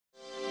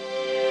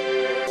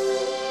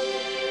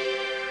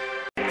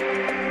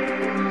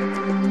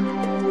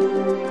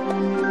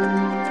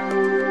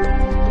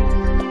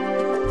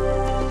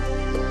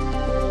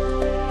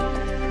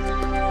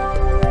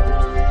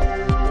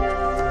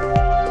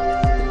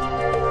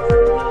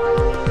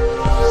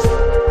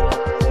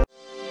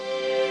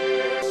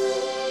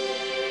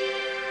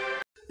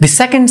The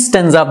second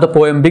stanza of the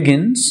poem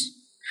begins,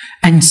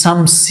 and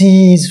some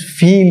cease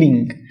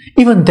feeling,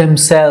 even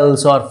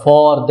themselves or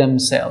for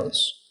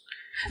themselves.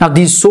 Now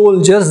these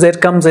soldiers, there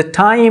comes a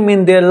time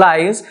in their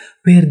lives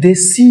where they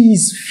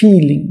cease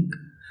feeling.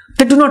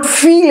 They do not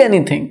feel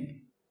anything.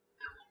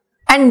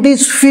 And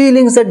these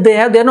feelings that they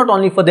have, they are not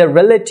only for their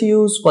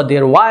relatives, for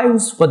their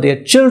wives, for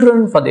their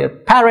children, for their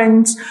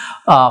parents,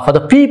 for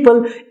the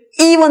people.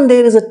 Even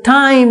there is a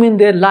time in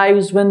their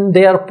lives when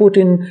they are put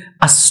in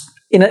a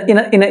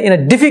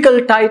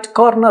difficult, tight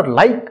corner,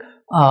 like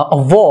a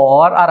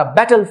war or a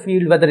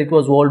battlefield, whether it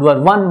was World War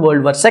I,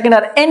 World War II,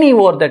 or any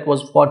war that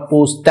was fought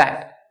post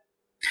that.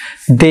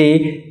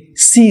 They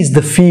seize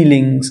the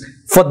feelings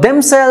for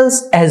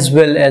themselves as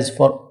well as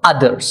for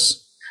others.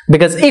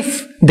 Because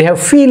if they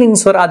have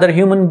feelings for other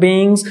human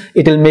beings,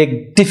 it will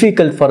make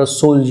difficult for a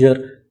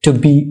soldier to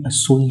be a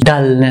soldier.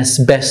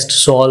 Dullness best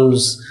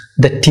solves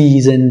the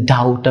tease and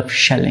doubt of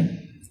shelling.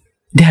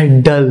 They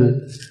are dull.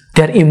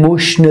 They are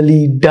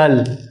emotionally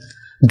dull.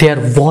 They are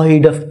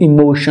void of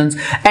emotions.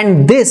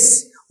 And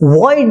this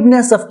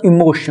voidness of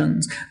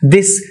emotions,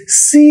 this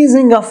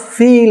ceasing of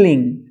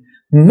feeling,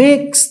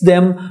 makes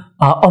them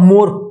a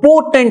more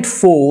potent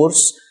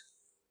force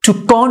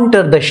to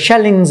counter the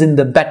shellings in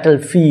the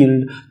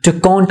battlefield, to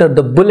counter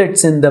the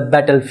bullets in the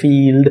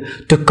battlefield,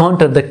 to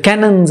counter the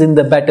cannons in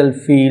the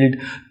battlefield,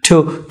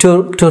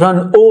 to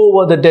run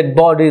over the dead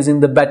bodies in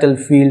the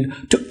battlefield,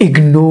 to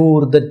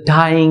ignore the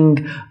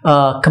dying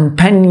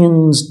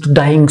companions,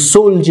 dying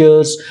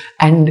soldiers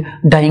and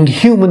dying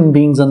human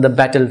beings on the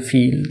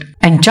battlefield.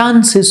 And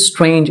chance's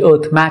strange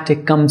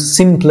arithmetic comes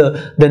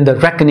simpler than the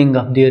reckoning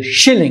of their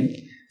shilling.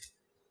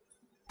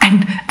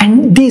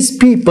 And these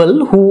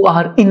people who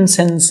are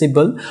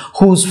insensible,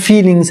 whose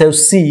feelings have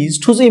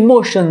ceased, whose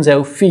emotions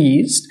have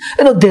ceased,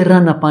 they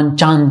run upon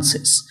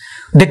chances.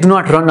 They do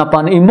not run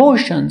upon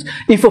emotions.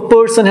 If a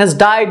person has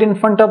died in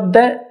front of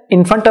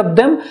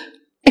them,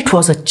 it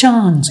was a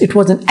chance, it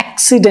was an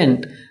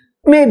accident.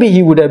 Maybe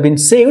he would have been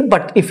saved,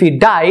 but if he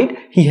died,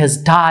 he has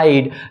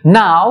died.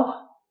 Now,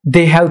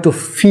 they have to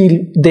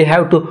feel, they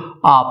have to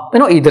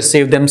either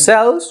save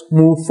themselves,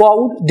 move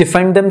forward,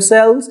 defend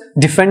themselves,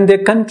 defend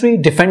their country,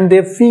 defend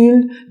their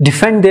field,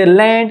 defend their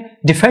land,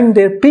 defend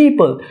their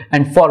people,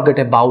 and forget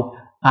about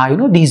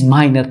these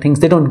minor things.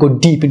 They don't go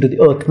deep into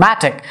the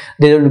arithmetic.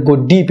 They don't go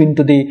deep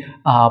into the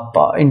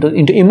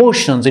into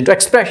emotions, into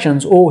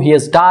expressions. Oh, he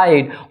has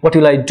died. What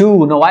will I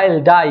do? No,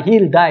 I'll die.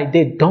 He'll die.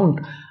 They don't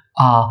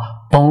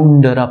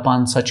ponder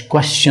upon such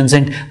questions,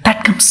 and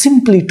that comes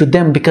simply to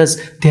them because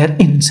they are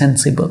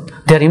insensible.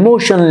 They are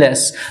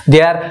emotionless.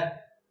 They are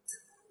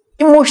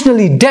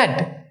emotionally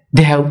dead.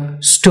 They have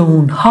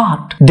stone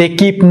heart. They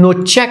keep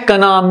no check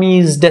on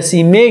army's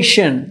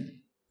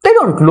decimation. They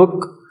don't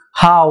look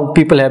how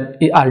people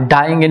are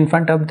dying in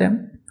front of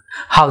them,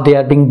 how they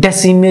are being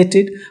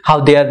decimated,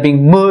 how they are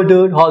being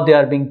murdered, how they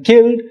are being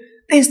killed.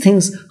 These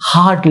things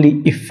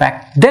hardly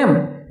affect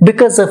them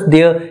because of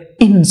their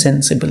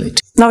insensibility.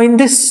 Now in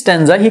this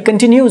stanza, he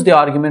continues the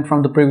argument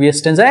from the previous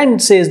stanza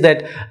and says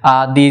that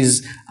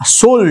these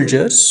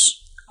soldiers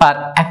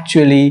are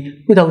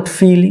actually without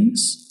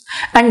feelings.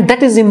 And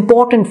that is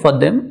important for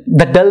them.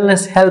 The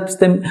dullness helps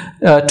them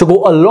to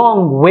go a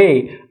long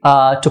way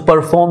to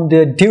perform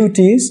their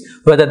duties,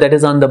 whether that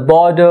is on the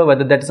border,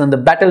 whether that is on the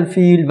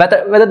battlefield,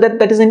 whether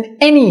that is in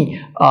any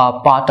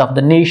part of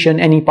the nation,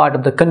 any part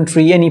of the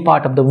country, any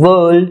part of the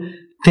world.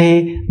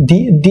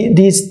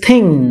 These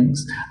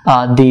things,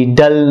 the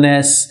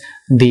dullness,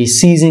 the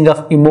ceasing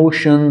of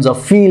emotions,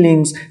 of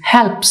feelings,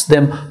 helps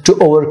them to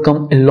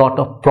overcome a lot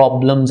of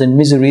problems and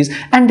miseries.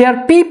 And there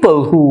are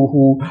people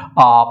who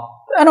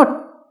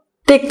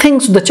take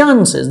things to the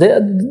chances.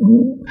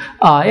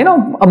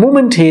 A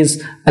moment he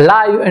is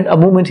alive and a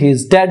moment he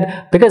is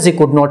dead because he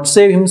could not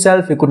save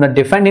himself, he could not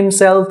defend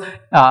himself.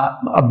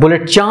 A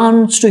bullet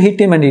chanced to hit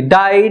him and he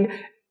died,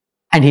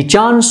 and he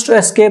chanced to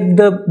escape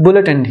the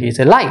bullet and he is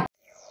alive.